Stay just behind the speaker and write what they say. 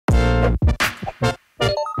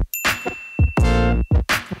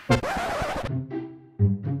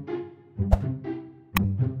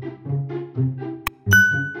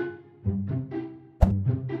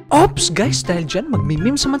Tapos guys, dahil dyan,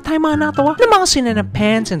 mag-meme sa man tayo mga natawa ng mga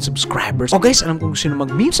sinanapans and subscribers. O guys, alam kung sino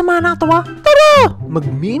mag-meme sa mga natawa? Tara!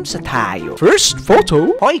 Mag-meme sa tayo. First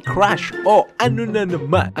photo, hoy crush! O, ano na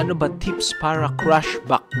naman? Ano ba tips para crush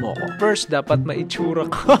back mo ko? First, dapat maitsura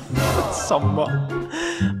ka. Sama.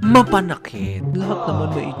 Mapanakit. Lahat naman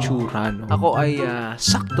may itsura, no? Ako ay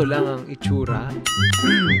sakto lang ang itsura.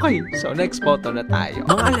 Okay, so next photo na tayo.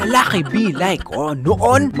 Mga lalaki be like,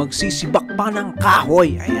 noon, magsisibak pa ng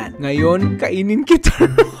kahoy. Ayan. Ngayon, kainin kita.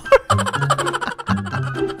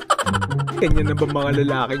 Kanya na ba mga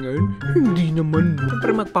lalaki ngayon? Hindi naman. Siyempre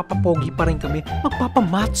magpapapogi pa rin kami.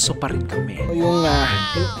 Magpapamatso pa rin kami. Yung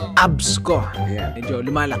abs ko. Ayan. Medyo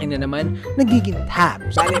lumalaki na naman. Nagiging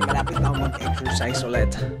tabs. Sali, malapit na ako mag-exercise ulit.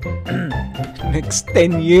 Next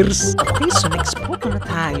 10 years. Okay, so next photo na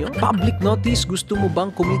tayo. Public notice, gusto mo bang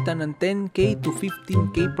kumita ng 10k to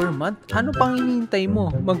 15k per month? Ano pang hinihintay mo?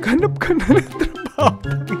 Maghanap ka na ng trabaho.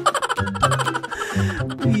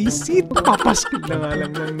 Visit. Papaskill na nga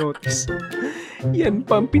lang ng notice. Yan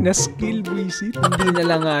pa ang pinaskill, visit. Hindi na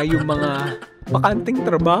lang yung mga bakanting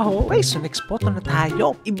trabaho. Okay, so next photo na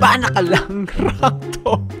tayo. Iba na ka lang,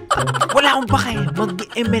 rato. Wala akong pake.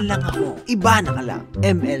 Mag-ML lang ako. Iba na ka lang.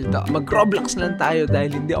 ML to. Mag-Roblox lang tayo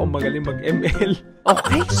dahil hindi ako magaling mag-ML.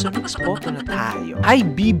 Okay, so next photo na tayo. Hi,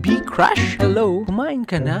 BB Crush. Hello. Kumain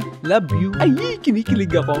ka na? Love you. Ay,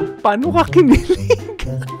 kinikilig ako. Paano ka kinilig?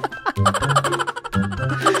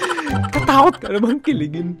 Katakot ka naman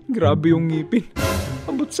kiligin. Grabe yung ngipin.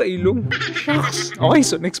 Abot sa ilong. Shucks. Okay,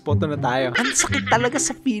 so next photo na tayo. Ang sakit talaga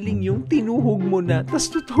sa feeling yung tinuhog mo na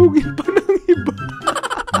tas tutuhugin pa ng iba.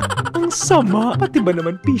 Ang sama. Pati ba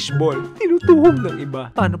naman fishball? Tinutuhog ng iba.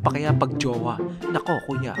 Paano pa kaya pag jowa? Nako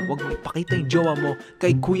kuya, wag mo ipakita yung jowa mo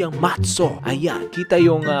kay Kuyang Matso. Ayan, kita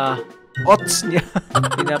yung ots niya.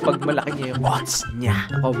 Pinapagmalaki niya yung ots niya.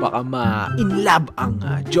 Ako baka ma-inlove ang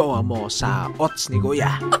jowa mo sa ots ni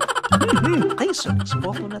Kuya. Okay, so next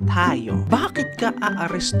photo na tayo. Bakit ka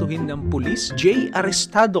aarestuhin ng pulis? Jay,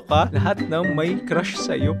 arestado ka. Lahat ng may crush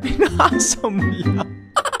sa'yo, pinasa mo lang.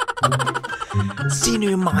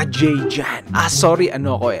 Sino yung mga J dyan? Sorry,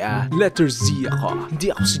 Leteziaz ako. Hindi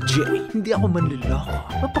ako si J. Hindi ako manluloko.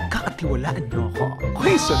 Mapagkakatiwalaan nyo ako.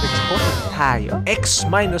 Okay, so next photo na tayo. X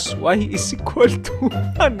minus Y is equal to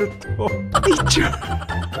ano to? Teacher.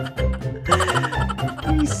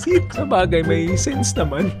 Isip. Sa bagay, may sense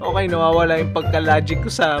naman. Okay, nawawala yung pagka-logic ko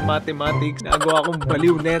sa mathematics. Nagawa kong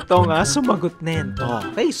baliw neto nga, sumagot neto.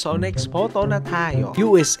 Okay, so next photo na tayo.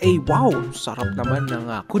 USA, wow! Sarap naman ng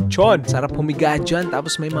kutsyon. Sarap humiga dyan,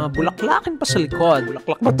 tapos may mga bulaklakin pa sa likod.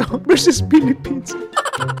 Bulaklak ba to? Versus Philippines.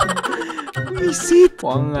 Isip.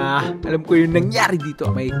 Alam ko yung nangyari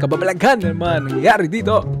dito. May kababalaghan naman nangyari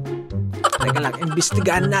dito. Teka lang,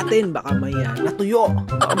 imbestigahan natin. Baka may natuyo.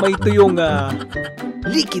 Baka may tuyong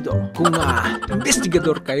likido. Kung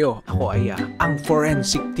investigador kayo, ako ay ang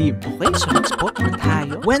forensic team. Okay, so next photo na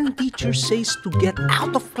tayo. When teacher says to get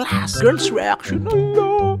out of class, girls reaction,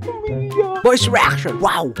 ala, umiyak. Boys reaction,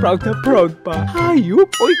 wow, proud na proud pa. Hayop.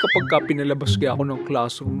 Oy, kapag pinalabas kaya ako ng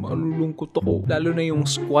classroom, malulungkot ako. Lalo na yung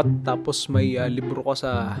squat, tapos may libro ka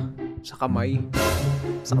sa kamay.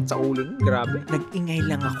 Sakit sa ulo, grabe. Nag-ingay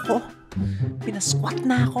lang ako. Pinasquat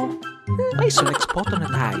na ako. Okay, so next photo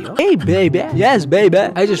na tayo. Hey, baby. Yes,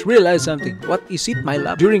 baby. I just realized something. What is it, my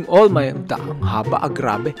love? During all my... Ang haba,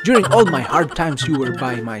 grabe. During all my hard times, you were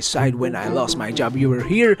by my side. When I lost my job, you were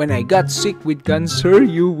here. When I got sick with cancer,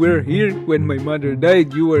 you were here. When my mother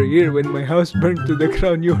died, you were here. When my house burned to the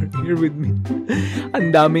ground, you were here with me.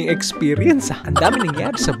 Ang daming experience, Ang daming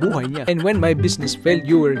nangyari sa buhay niya. And when my business failed,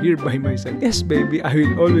 you were here by my side. Yes, baby, I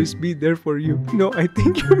will always be there for you. No, I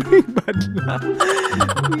think you make bad luck.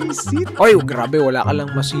 Visit. Oy, grabe, wala ka lang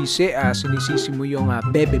masisi. Sinisisi mo yung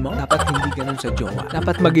bebe mo. Dapat hindi ganun sa jowa.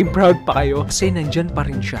 Dapat maging proud pa kayo kasi nandyan pa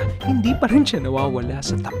rin siya. Hindi pa rin siya nawawala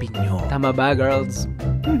sa tabi nyo. Tama ba, girls?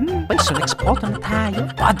 Okay, so next photo na tayo.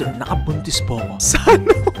 Father, nakabuntis po ako.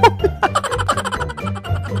 Sana wala.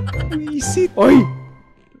 Visit. Oy!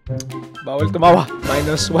 Bawal tumawa.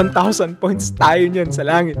 Minus 1,000 points tayo niyan sa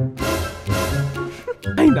langit.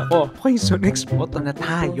 Ay nako. Okay, so next photo na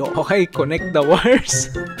tayo. Okay, connect the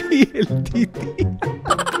wires. PLDT.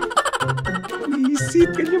 Visit.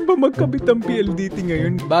 Ganyan ba magkabit ang PLDT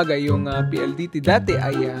ngayon? Bagay, yung PLDT dati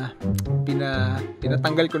ay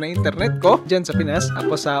pinatanggal ko na internet ko dyan sa Pinas.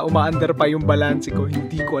 Tapos umaandar pa yung balance ko.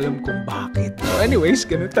 Hindi ko alam kung bakit. So anyways,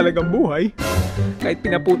 ganun talagang buhay. Kahit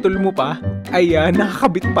pinaputol mo pa, ay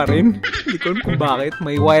nakakabit pa rin. Hindi ko alam kung bakit.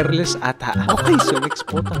 May wireless ata. Okay, so next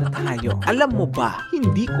photo na tayo. Alam mo ba?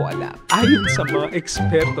 Hindi ko alam. Ayon sa mga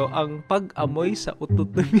eksperto, ang pag-amoy sa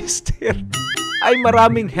utot ng mister ay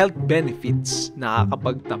maraming health benefits.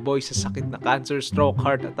 Nakakapagtaboy sa sakit na cancer, stroke,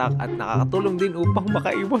 heart attack at nakakatulong din upang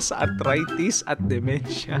makaiwas sa arthritis at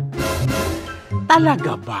dementia.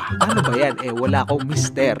 Talaga ba? Ano ba yan? Wala akong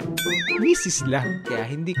mister. Misis lang. Kaya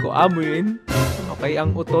hindi ko amuin. Okay,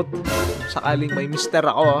 ang utot. Kung sakaling may mister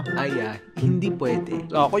ako, ay hindi pwede.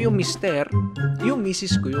 So, ako yung mister, yung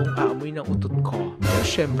misis ko yung aamoy ng utot ko. Pero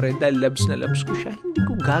syempre, dahil loves na loves ko siya, hindi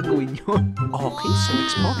ko gagawin yun. Okay, so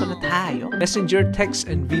next photo na tayo. Messenger, text,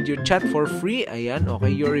 and video chat for free. Ayan,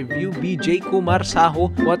 okay, your review. BJ Kumar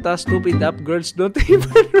Saho. What a stupid app, girls don't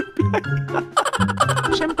even reply.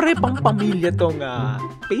 Syempre, pampamilya tong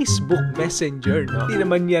Facebook Messenger, no? Hindi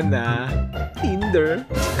naman yan Tinder,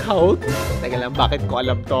 Scout. Teka lang, bakit ko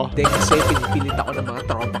alam to? Dahil kasi pinipilit ako ng mga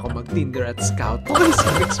tropa ko mag-Tinder at Scout. Okay, so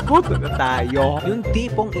next photo na tayo. Yung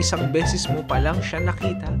tipong isang beses mo pa lang siya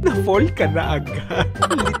nakita, na-fall ka na agad.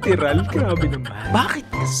 Literal, grabe naman. Bakit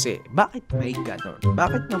kasi? Bakit may ganon?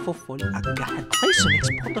 Bakit na-fall agad? Okay, so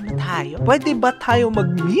next photo na tayo. Pwede ba tayo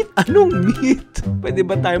mag-meet? Anong meet? Pwede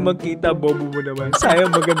ba tayo magkita? Bobo mo naman.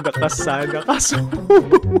 Sayang maganda ka sana. Kaso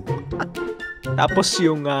tapos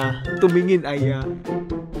yung tumingin ay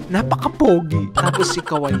napaka-pogi. Tapos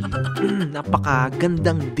ikaw ay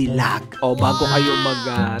napakagandang dilag. O bago kayo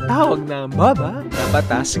mag-tawag ng baba,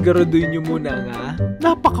 dapat siguraduhin nyo muna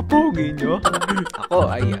napaka-pogi nyo. Ako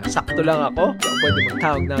ay sakto lang ako. Pwede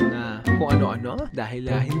magtawag ng kung ano-ano dahil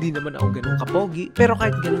hindi naman ako ganun kapogi. Pero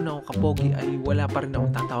kahit ganun ako kapogi ay wala pa rin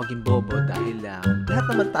akong tatawagin bobo dahil lahat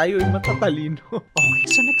naman tayo ay matatalino. Okay,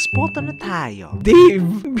 so next photo na tayo. Dave,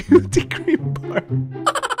 beauty cream bar.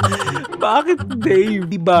 Bakit Dave?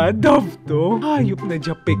 Diba Dove to? Hayop na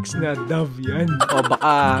Japix na Dove yan. O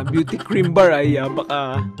baka beauty cream bar ay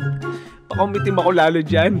baka umitim ako lalo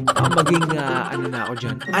dyan. Maging ano na ako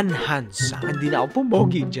dyan, enhance. Hindi na ako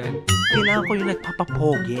pumogi dyan. Kailangan ko yung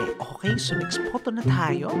nagpapapogi. Okay, so next photo na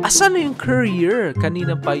tayo. Asan na yung career?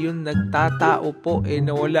 Kanina pa yung nagtatao po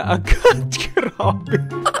nawala agad. Grabe.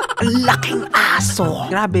 Ang laking aso.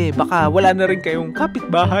 Grabe, baka wala na rin kayong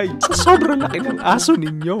kapitbahay. Sa sobrang laki ng aso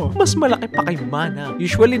ninyo. Mas malaki pa kay Manang.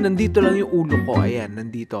 Usually, nandito lang yung ulo ko. Ayan,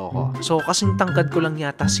 nandito ako. So, kasing tangkad ko lang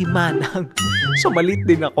yata si Manang. So, malit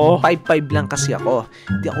din ako. 5'5" lang kasi ako.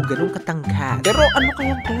 Hindi ako ganun katangkad. Pero ano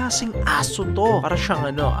kayang klaseng aso to? Para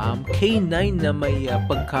siyang K9 na may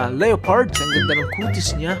pagka-leopard. Ang ganda ng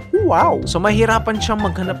kutis niya. Wow! So, mahirapan siyang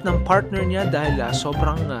maghanap ng partner niya dahil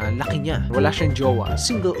sobrang laki niya. Wala siyang jowa.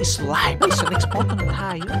 Single is life. Ay, sa next photo na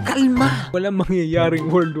tayo. Kalma! Walang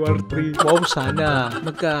mangyayaring World War III. Wow, sana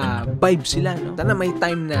magka-vibe sila, no? Sana may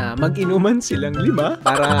time na mag-inuman silang 5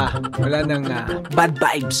 para wala nang bad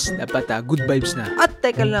vibes. Dapat good vibes na. At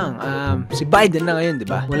teka lang, si Biden na ngayon, di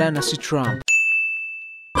ba? Wala na si Trump.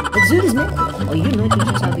 Leteziaz, man. O yun, no? Ito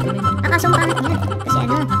yung sasabi ko na. Akasong pangit niya. Kasi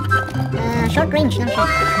short range lang siya.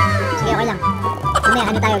 Sige, okay lang.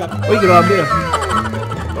 Mamaya, tayo ulit. Uy, grabe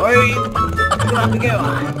Uy, grabe kayo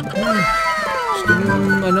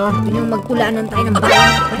Gusto yung magkulanan tayo ng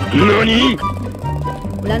bayan, pre. Nani?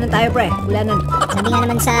 Kulanan tayo, pre. Kulanan. Sabi nga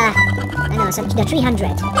naman sa the 300,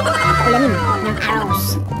 paulanin ng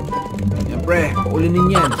arrows. Yan, pre. Paulanin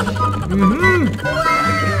yan.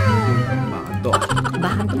 Bakto.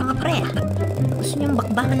 Bakbakan to, mga pre. Gusto niyang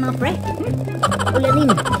bakbakan, mga pre. Paulanin.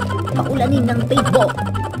 Paulanin ng paintball.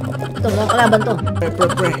 Ito, mga kalaban to.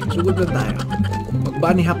 Pre. Sugod lang tayo.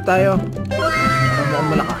 Mag-bunny hop tayo. Para mukhang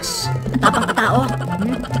malakas. Matapang katao.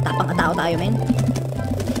 Matapang katao tayo, men.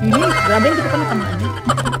 Grabe, hindi ko pa natamaan.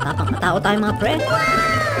 Matapang katao tayo, mga pre.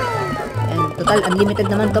 And total, unlimited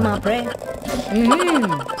naman to, mga pre.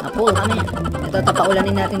 Napul kami. Ito,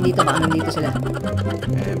 paulanin natin dito. Baka nandito sila.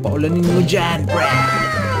 Paulanin mo dyan, pre.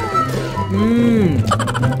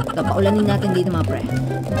 Ito, paulanin natin dito, mga pre.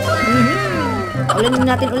 Paulanin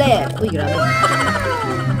natin ulit. Uy, grabe.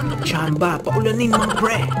 Chamba, paulanin mga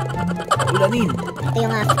pre. Paulanin. Ito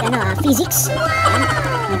yung physics.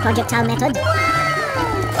 Yung projectile method.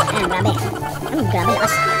 Grabe. Grabe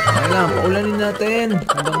lakas. Kaya paulanin natin.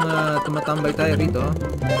 Habang tumatambay tayo rito.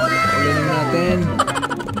 Paulanin natin.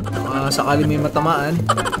 Sakali may matamaan.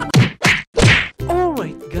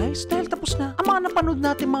 Alright guys, dahil tapos na ang mga napanood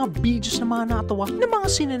natin mga videos na mga nakatawa ng mga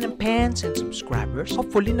sinanempans and subscribers.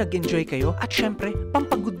 Hopefully nag-enjoy kayo at syempre,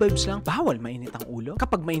 pampag-good vibes lang. Bawal mainit ang ulo.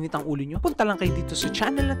 Kapag mainit ang ulo nyo, punta lang kayo dito sa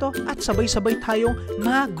channel na to at sabay-sabay tayong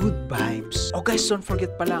mag-good vibes. Oh guys, don't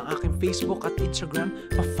forget pala ang aking Facebook at Instagram.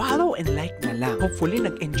 Pa-follow and like na lang. Hopefully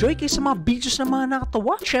nag-enjoy kayo sa mga videos na mga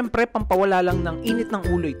nakatawa. Syempre, pampawala lang ng init ng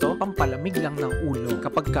ulo ito, pampalamig lang ng ulo.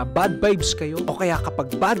 Kapag ka bad vibes kayo, o kaya kapag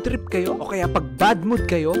bad trip kayo, o kaya pag bad mood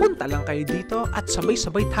kayo, punta lang kayo kayo dito at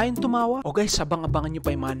sabay-sabay tayong tumawa. O guys, abang-abangan nyo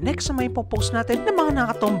pa yung mga next na may post natin ng mga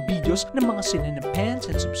nakakatawang videos ng mga sinanapens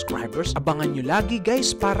and subscribers. Abangan nyo lagi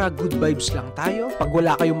guys para good vibes lang tayo. Pag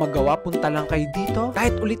wala kayong magawa, punta lang kayo dito.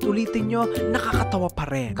 Kahit ulit-ulitin nyo, nakakatawa pa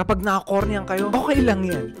rin. Kapag nakakornian kayo, okay lang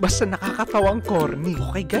yan. Basta nakakatawang corny.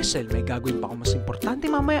 Okay guys, may gagawin pa ako mas importante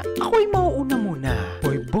mamaya. Ako ay mauuna muna.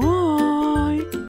 Bye-bye!